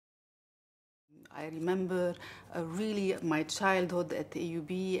I remember really my childhood at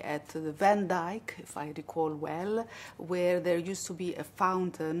AUB at the Van Dyke, if I recall well, where there used to be a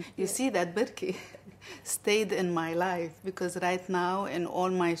fountain. You see, that Birki stayed in my life because right now in all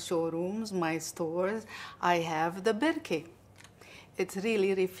my showrooms, my stores, I have the Birki. It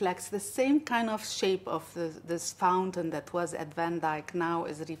really reflects the same kind of shape of this fountain that was at Van Dyke now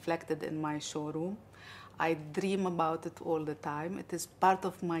is reflected in my showroom. I dream about it all the time. It is part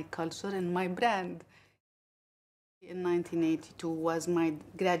of my culture and my brand. In 1982 was my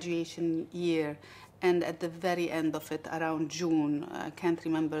graduation year, and at the very end of it, around June, I can't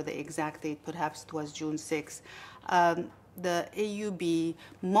remember the exact date, perhaps it was June 6th, the AUB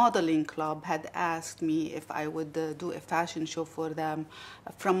modeling club had asked me if I would do a fashion show for them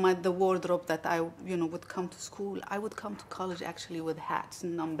from the wardrobe that I would come to school. I would come to college actually with hats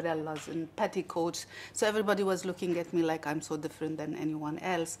and umbrellas and petticoats. So everybody was looking at me like I'm so different than anyone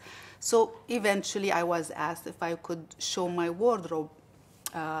else. So eventually I was asked if I could show my wardrobe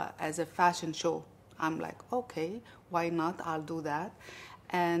as a fashion show. I'm like, okay, why not? I'll do that.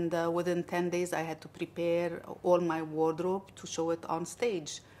 And within 10 days, I had to prepare all my wardrobe to show it on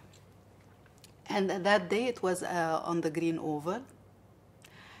stage. And that day, it was on the Green Oval.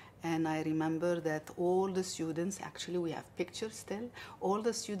 And I remember that all the students, actually we have pictures still, all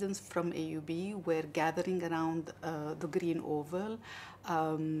the students from AUB were gathering around the Green Oval,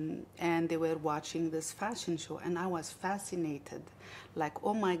 and they were watching this fashion show. And I was fascinated, like,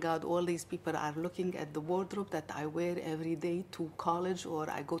 oh my God, all these people are looking at the wardrobe that I wear every day to college or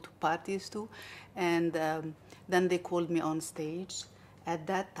I go to parties to. And then they called me on stage. At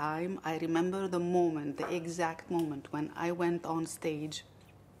that time, I remember the moment, the exact moment when I went on stage.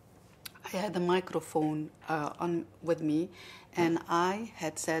 I had a microphone with me, and I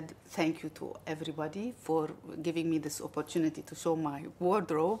had said thank you to everybody for giving me this opportunity to show my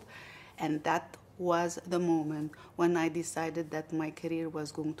wardrobe. And that was the moment when I decided that my career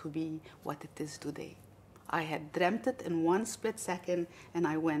was going to be what it is today. I had dreamt it in one split second, and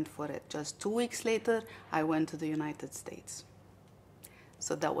I went for it. Just 2 weeks later, I went to the United States.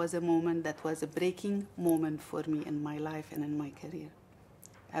 So that was a moment, that was a breaking moment for me in my life and in my career.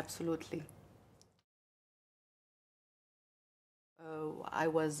 Absolutely. I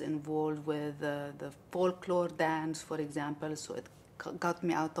was involved with the folklore dance, for example, so it got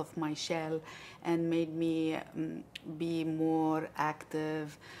me out of my shell and made me be more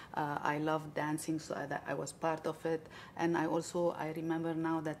active. I love dancing, so I was part of it. And I remember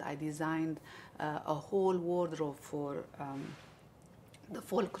now that I designed a whole wardrobe for the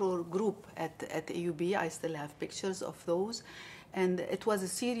folklore group at AUB. I still have pictures of those. And it was a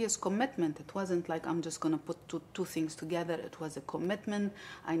serious commitment. It wasn't like I'm just going to put two things together. It was a commitment.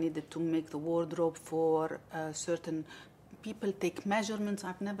 I needed to make the wardrobe for certain people, take measurements.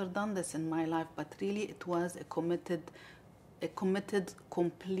 I've never done this in my life, but really it was a committed,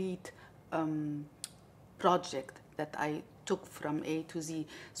 complete project that I took from A to Z.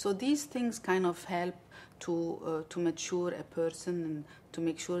 So these things kind of help to mature a person and to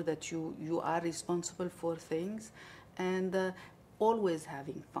make sure that you are responsible for things, and always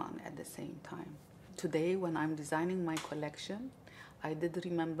having fun at the same time. Today, when I'm designing my collection, I did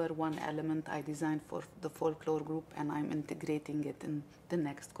remember one element I designed for the folklore group, and I'm integrating it in the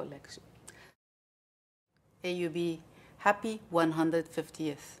next collection. AUB, happy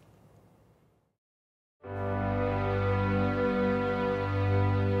 150th.